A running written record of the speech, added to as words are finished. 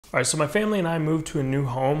All right, so my family and I moved to a new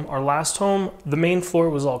home. Our last home, the main floor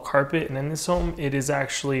was all carpet, and in this home, it is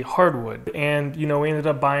actually hardwood. And, we ended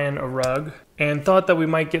up buying a rug and thought that we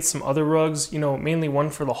might get some other rugs, mainly one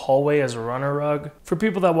for the hallway as a runner rug. For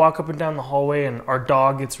people that walk up and down the hallway and our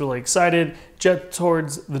dog gets really excited, jet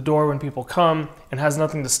towards the door when people come and has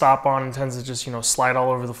nothing to stop on and tends to just, slide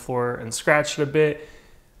all over the floor and scratch it a bit.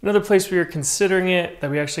 Another place we were considering it, that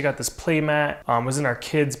we actually got this play mat, was in our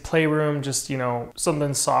kids' playroom, just,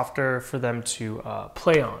 something softer for them to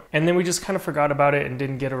play on. And then we just kind of forgot about it and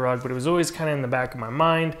didn't get a rug, but it was always kind of in the back of my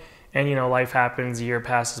mind. And, life happens, a year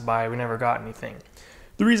passes by, we never got anything.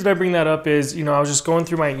 The reason I bring that up is, I was just going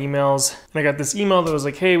through my emails and I got this email that was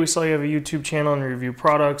like, hey, we saw you have a YouTube channel and review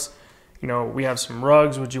products. We have some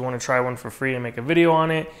rugs. Would you want to try one for free and make a video on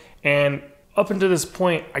it? And up until this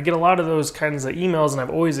point, I get a lot of those kinds of emails and I've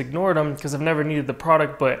always ignored them because I've never needed the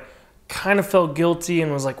product, but kind of felt guilty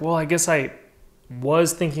and was like, well, I guess I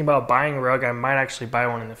was thinking about buying a rug. I might actually buy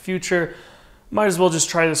one in the future. Might as well just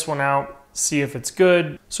try this one out, see if it's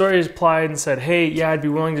good. So I replied and said, hey, yeah, I'd be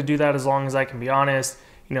willing to do that as long as I can be honest,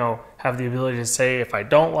 have the ability to say if I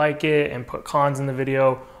don't like it and put cons in the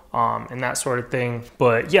video and that sort of thing.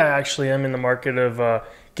 But yeah, actually I'm in the market of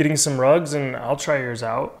getting some rugs and I'll try yours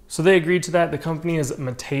out. So they agreed to that. The company is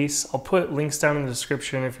Matace. I'll put links down in the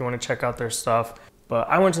description if you want to check out their stuff. But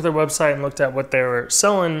I went to their website and looked at what they were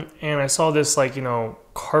selling and I saw this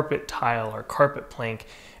carpet tile or carpet plank.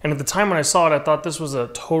 And at the time when I saw it, I thought this was a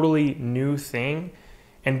totally new thing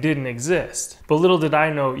and didn't exist. But little did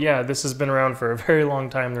I know, yeah, this has been around for a very long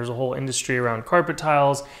time. There's a whole industry around carpet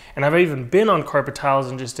tiles, and I've even been on carpet tiles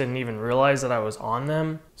and just didn't even realize that I was on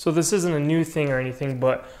them. So this isn't a new thing or anything,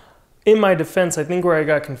 but in my defense, I think where I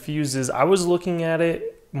got confused is I was looking at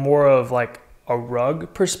it more of like a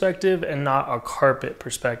rug perspective and not a carpet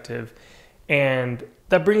perspective. And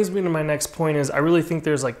that brings me to my next point is I really think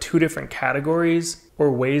there's like two different categories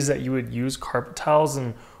or ways that you would use carpet tiles.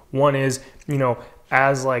 And one is,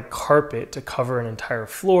 as like carpet to cover an entire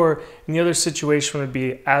floor. And the other situation would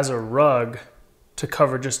be as a rug to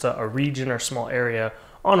cover just a region or small area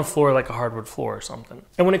on a floor like a hardwood floor or something.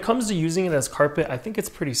 And when it comes to using it as carpet, I think it's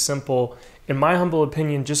pretty simple. In my humble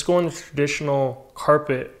opinion, just going the traditional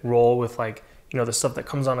carpet roll with like, the stuff that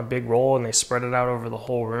comes on a big roll and they spread it out over the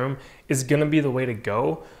whole room is gonna be the way to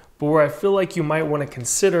go. But where I feel like you might wanna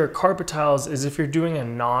consider carpet tiles is if you're doing a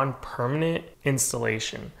non-permanent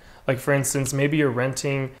installation. Like for instance, maybe you're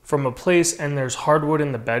renting from a place and there's hardwood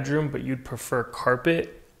in the bedroom, but you'd prefer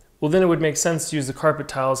carpet. Well, then it would make sense to use the carpet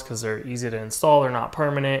tiles because they're easy to install, they're not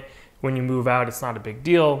permanent. When you move out, it's not a big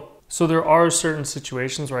deal. So there are certain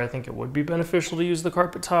situations where I think it would be beneficial to use the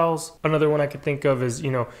carpet tiles. Another one I could think of is,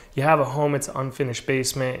 you have a home, it's an unfinished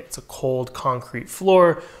basement, it's a cold concrete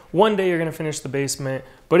floor. One day you're gonna finish the basement,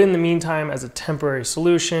 but in the meantime, as a temporary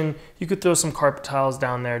solution, you could throw some carpet tiles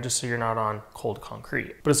down there just so you're not on cold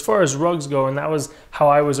concrete. But as far as rugs go, and that was how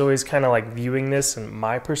I was always kind of like viewing this in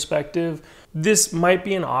my perspective, this might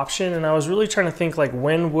be an option. And I was really trying to think like,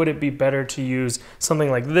 when would it be better to use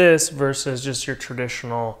something like this versus just your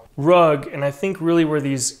traditional rug? And I think really where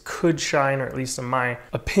these could shine, or at least in my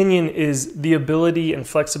opinion, is the ability and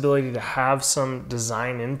flexibility to have some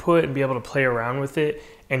design input and be able to play around with it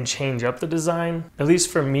and change up the design. At least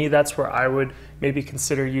for me, that's where I would maybe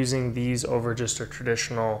consider using these over just a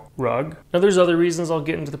traditional rug. Now there's other reasons, I'll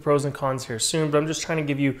get into the pros and cons here soon, but I'm just trying to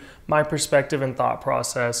give you my perspective and thought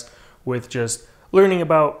process with just learning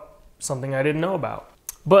about something I didn't know about.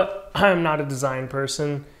 But I'm not a design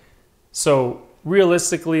person. So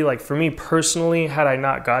realistically, like for me personally, had I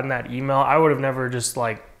not gotten that email, I would have never just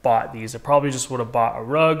like bought these. I probably just would have bought a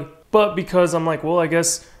rug. But because I'm like, well, I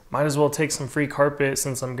guess might as well take some free carpet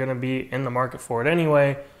since I'm gonna be in the market for it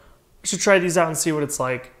anyway. I should try these out and see what it's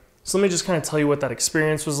like. So let me just kind of tell you what that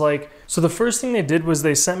experience was like. So the first thing they did was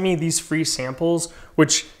they sent me these free samples,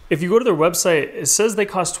 which if you go to their website, it says they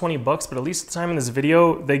cost 20 bucks, but at least at the time in this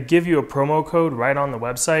video, they give you a promo code right on the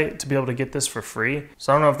website to be able to get this for free.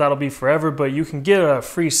 So I don't know if that'll be forever, but you can get a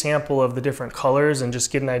free sample of the different colors and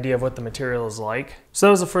just get an idea of what the material is like. So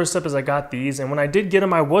that was the first step, as I got these. And when I did get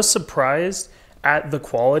them, I was surprised at the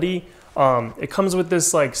quality. It comes with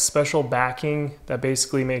this like special backing that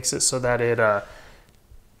basically makes it so that it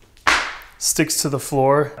sticks to the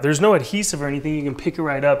floor. There's no adhesive or anything, you can pick it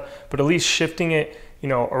right up, but at least shifting it,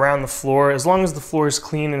 around the floor, as long as the floor is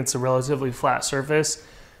clean and it's a relatively flat surface,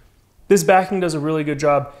 this backing does a really good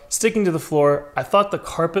job sticking to the floor. I thought the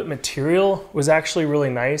carpet material was actually really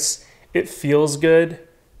nice. It feels good.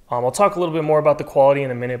 I'll talk a little bit more about the quality in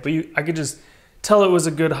a minute, but I could just tell it was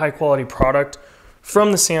a good high quality product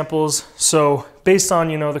from the samples. So based on,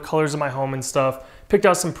 the colors of my home and stuff, picked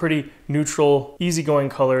out some pretty neutral, easygoing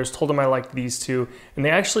colors, told them I liked these two, and they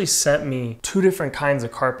actually sent me 2 different kinds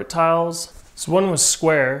of carpet tiles. So one was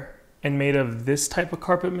square and made of this type of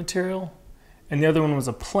carpet material, and the other one was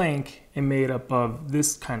a plank and made up of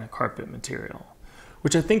this kind of carpet material,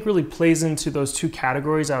 which I think really plays into those 2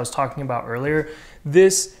 categories I was talking about earlier.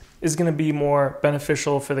 This is gonna be more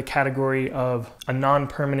beneficial for the category of a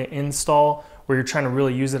non-permanent install where you're trying to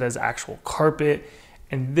really use it as actual carpet.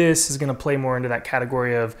 And this is gonna play more into that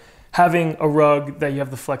category of having a rug that you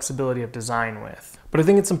have the flexibility of design with. But I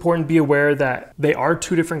think it's important to be aware that they are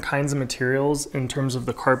 2 different kinds of materials in terms of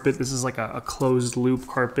the carpet. This is like a closed loop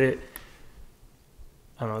carpet.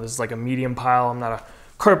 I don't know, this is like a medium pile. I'm not a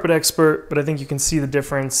carpet expert, but I think you can see the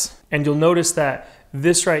difference. And you'll notice that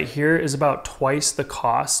this right here is about twice the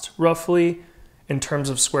cost, roughly, in terms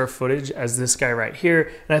of square footage as this guy right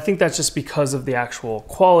here. And I think that's just because of the actual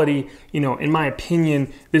quality. You know, in my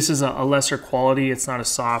opinion, this is a lesser quality. It's not as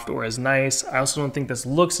soft or as nice. I also don't think this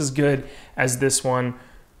looks as good as this one.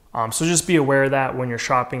 So just be aware of that when you're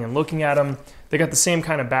shopping and looking at them. They got the same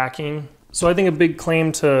kind of backing. So I think a big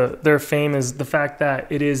claim to their fame is the fact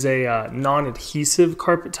that it is a non-adhesive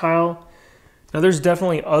carpet tile. Now there's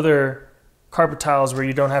definitely other carpet tiles where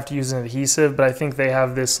you don't have to use an adhesive, but I think they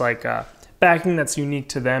have this like backing that's unique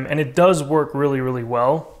to them, and it does work really, really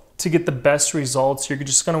well. To get the best results, you're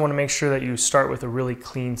just gonna wanna make sure that you start with a really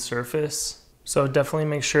clean surface. So definitely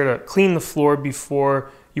make sure to clean the floor before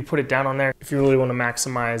you put it down on there if you really wanna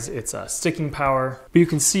maximize its sticking power. But you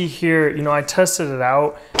can see here, you know, I tested it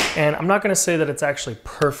out, and I'm not gonna say that it's actually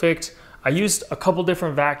perfect. I used a couple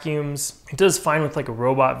different vacuums. It does fine with like a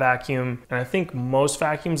robot vacuum, and I think most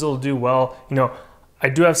vacuums will do well. You know, I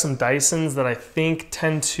do have some Dysons that I think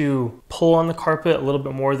tend to pull on the carpet a little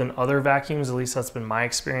bit more than other vacuums, at least that's been my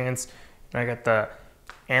experience. And I got the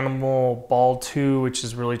Animal Ball 2, which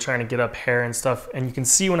is really trying to get up hair and stuff. And you can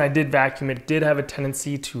see when I did vacuum, it did have a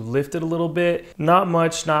tendency to lift it a little bit. Not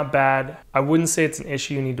much, not bad. I wouldn't say it's an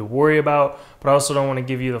issue you need to worry about, but I also don't want to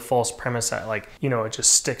give you the false premise that like, you know, it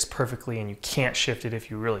just sticks perfectly and you can't shift it if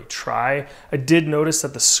you really try. I did notice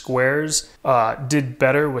that the squares did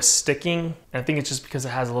better with sticking. And I think it's just because it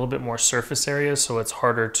has a little bit more surface area, so it's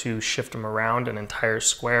harder to shift them around an entire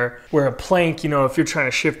square. Where a plank, you know, if you're trying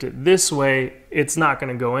to shift it this way, it's not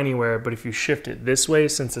gonna go anywhere, but if you shift it this way,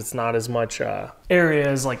 since it's not as much area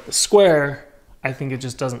as like the square, I think it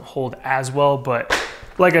just doesn't hold as well. But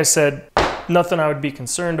like I said, nothing I would be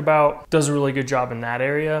concerned about. Does a really good job in that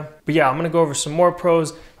area. But yeah, I'm gonna go over some more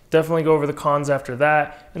pros, definitely go over the cons after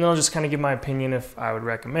that, and then I'll just kind of give my opinion if I would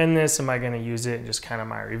recommend this, am I gonna use it, and just kind of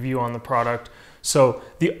my review on the product. So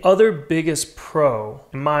the other biggest pro,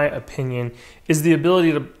 in my opinion, is the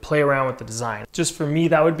ability to play around with the design. Just for me,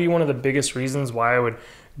 that would be one of the biggest reasons why I would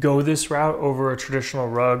go this route over a traditional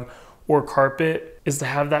rug or carpet, is to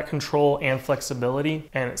have that control and flexibility.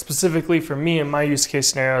 And specifically for me, in my use case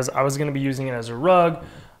scenarios, I was gonna be using it as a rug.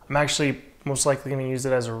 I'm actually most likely gonna use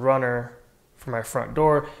it as a runner for my front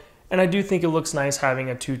door. And I do think it looks nice having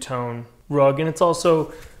a 2-tone rug, and it's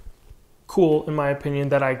also cool, in my opinion,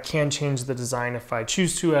 that I can change the design if I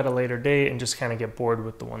choose to at a later date and just kind of get bored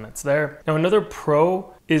with the one that's there. Now, another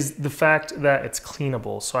pro is the fact that it's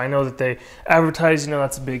cleanable. So I know that they advertise, you know,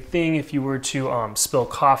 that's a big thing. If you were to spill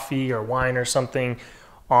coffee or wine or something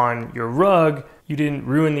on your rug, you didn't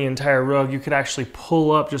ruin the entire rug. You could actually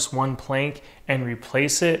pull up just one plank and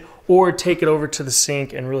replace it, or take it over to the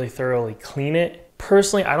sink and really thoroughly clean it.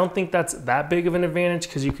 Personally, I don't think that's that big of an advantage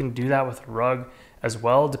because you can do that with a rug as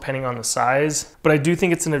well, depending on the size. But I do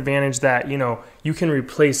think it's an advantage that, you know, you can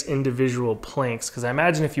replace individual planks, because I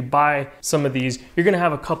imagine if you buy some of these, you're gonna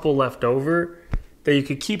have a couple left over that you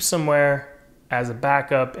could keep somewhere as a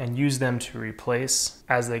backup and use them to replace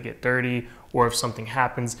as they get dirty, or if something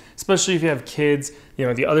happens, especially if you have kids. You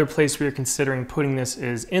know, the other place we are considering putting this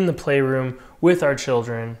is in the playroom with our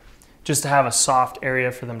children, just to have a soft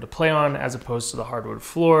area for them to play on as opposed to the hardwood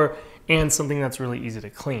floor, and something that's really easy to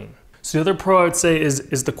clean. So the other pro I would say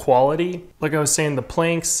is the quality. Like I was saying, the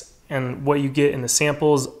planks and what you get in the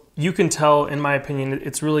samples, you can tell, in my opinion,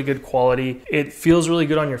 it's really good quality. It feels really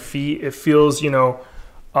good on your feet. It feels, you know,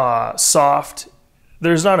 soft.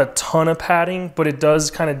 There's not a ton of padding, but it does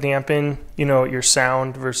kind of dampen, you know, your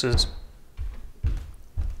sound versus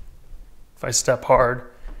if I step hard.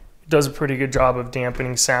 It does a pretty good job of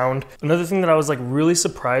dampening sound. Another thing that I was like really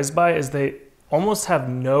surprised by is they almost have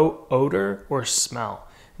no odor or smell.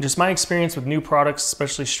 Just my experience with new products,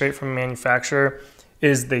 especially straight from a manufacturer,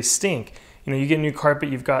 is they stink. You know, you get new carpet,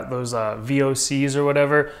 you've got those VOCs or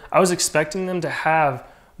whatever. I was expecting them to have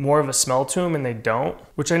more of a smell to them, and they don't,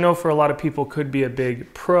 which I know for a lot of people could be a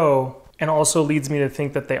big pro. and also leads me to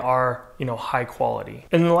think that they are, you know, high quality.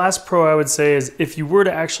 And the last pro I would say is if you were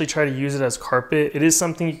to actually try to use it as carpet, it is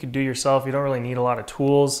something you could do yourself. You don't really need a lot of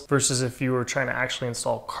tools versus if you were trying to actually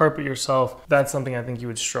install carpet yourself, that's something I think you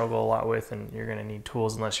would struggle a lot with, and you're gonna need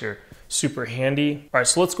tools unless you're super handy. All right,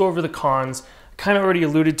 so let's go over the cons. Kind of already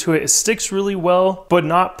alluded to it. It sticks really well, but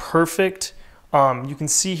not perfect. You can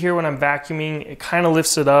see here when I'm vacuuming, it kind of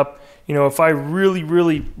lifts it up. You know, if I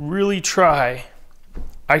really try,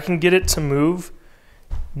 I can get it to move,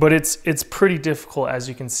 but it's pretty difficult, as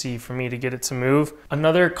you can see, for me to get it to move.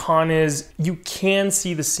 Another con is you can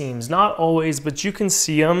see the seams, not always, but you can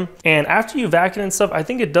see them. And after you vacuum and stuff, I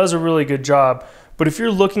think it does a really good job. But if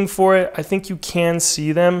you're looking for it, I think you can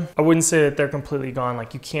see them. I wouldn't say that they're completely gone.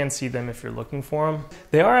 Like, you can see them if you're looking for them.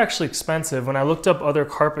 They are actually expensive. When I looked up other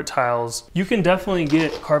carpet tiles, you can definitely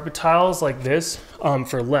get carpet tiles like this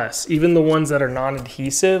for less, even the ones that are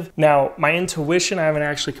non-adhesive. Now, my intuition, I haven't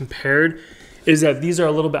actually compared, is that these are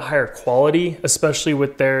a little bit higher quality, especially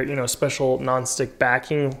with their, you know, special non-stick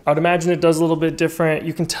backing. I'd imagine it does a little bit different.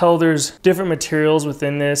 You can tell there's different materials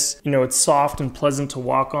within this. You know, it's soft and pleasant to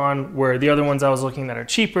walk on, where the other ones I was looking at are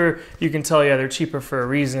cheaper. You can tell, yeah, they're cheaper for a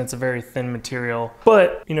reason. It's a very thin material.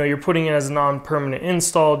 But, you know, you're putting it as a non-permanent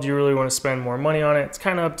install. Do you really want to spend more money on it? It's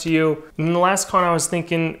kind of up to you. And then the last con I was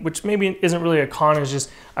thinking, which maybe isn't really a con, is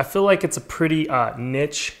just I feel like it's a pretty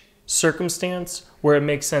niche circumstance where it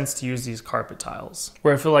makes sense to use these carpet tiles,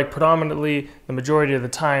 where I feel like predominantly the majority of the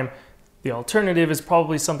time the alternative is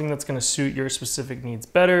probably something that's going to suit your specific needs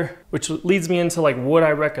better, which leads me into like, would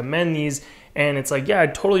I recommend these? And it's like, yeah,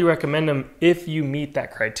 I'd totally recommend them if you meet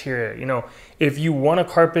that criteria. You know, if you want a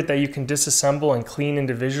carpet that you can disassemble and clean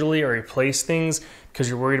individually or replace things because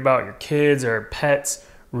you're worried about your kids or pets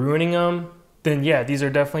ruining them, then yeah, these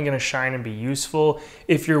are definitely going to shine and be useful.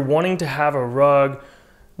 If you're wanting to have a rug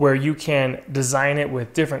where you can design it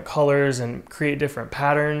with different colors and create different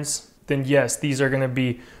patterns, then yes, these are gonna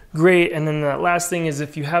be great. And then the last thing is,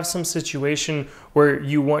 if you have some situation where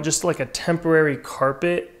you want just like a temporary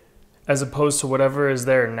carpet as opposed to whatever is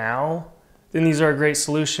there now, then these are a great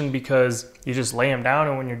solution because you just lay them down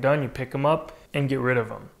and when you're done, you pick them up and get rid of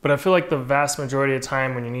them. But I feel like the vast majority of the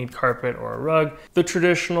time when you need carpet or a rug, the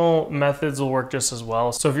traditional methods will work just as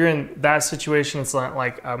well. So if you're in that situation, it's not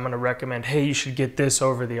like I'm gonna recommend, hey, you should get this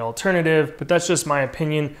over the alternative, but that's just my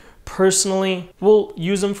opinion. Personally, we'll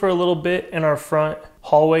use them for a little bit in our front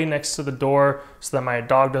hallway next to the door so that my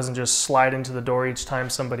dog doesn't just slide into the door each time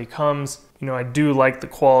somebody comes. You know, I do like the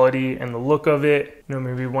quality and the look of it. You know,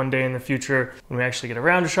 maybe one day in the future when we actually get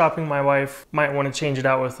around to shopping, my wife might want to change it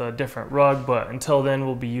out with a different rug, but until then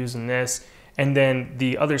we'll be using this. And then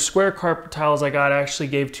the other square carpet tiles I got, I actually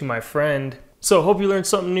gave to my friend. So hope you learned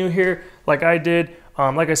something new here like I did.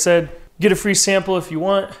 Like I said, get a free sample if you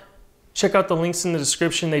want. Check out the links in the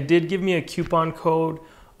description. They did give me a coupon code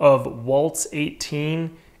of Waltz18.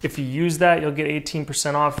 If you use that, you'll get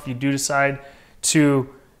 18% off if you do decide to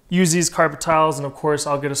use these carpet tiles. And of course,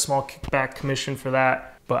 I'll get a small kickback commission for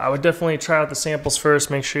that. But I would definitely try out the samples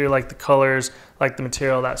first. Make sure you like the colors, like the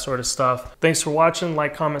material, that sort of stuff. Thanks for watching.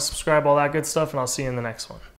 Like, comment, subscribe, all that good stuff. And I'll see you in the next one.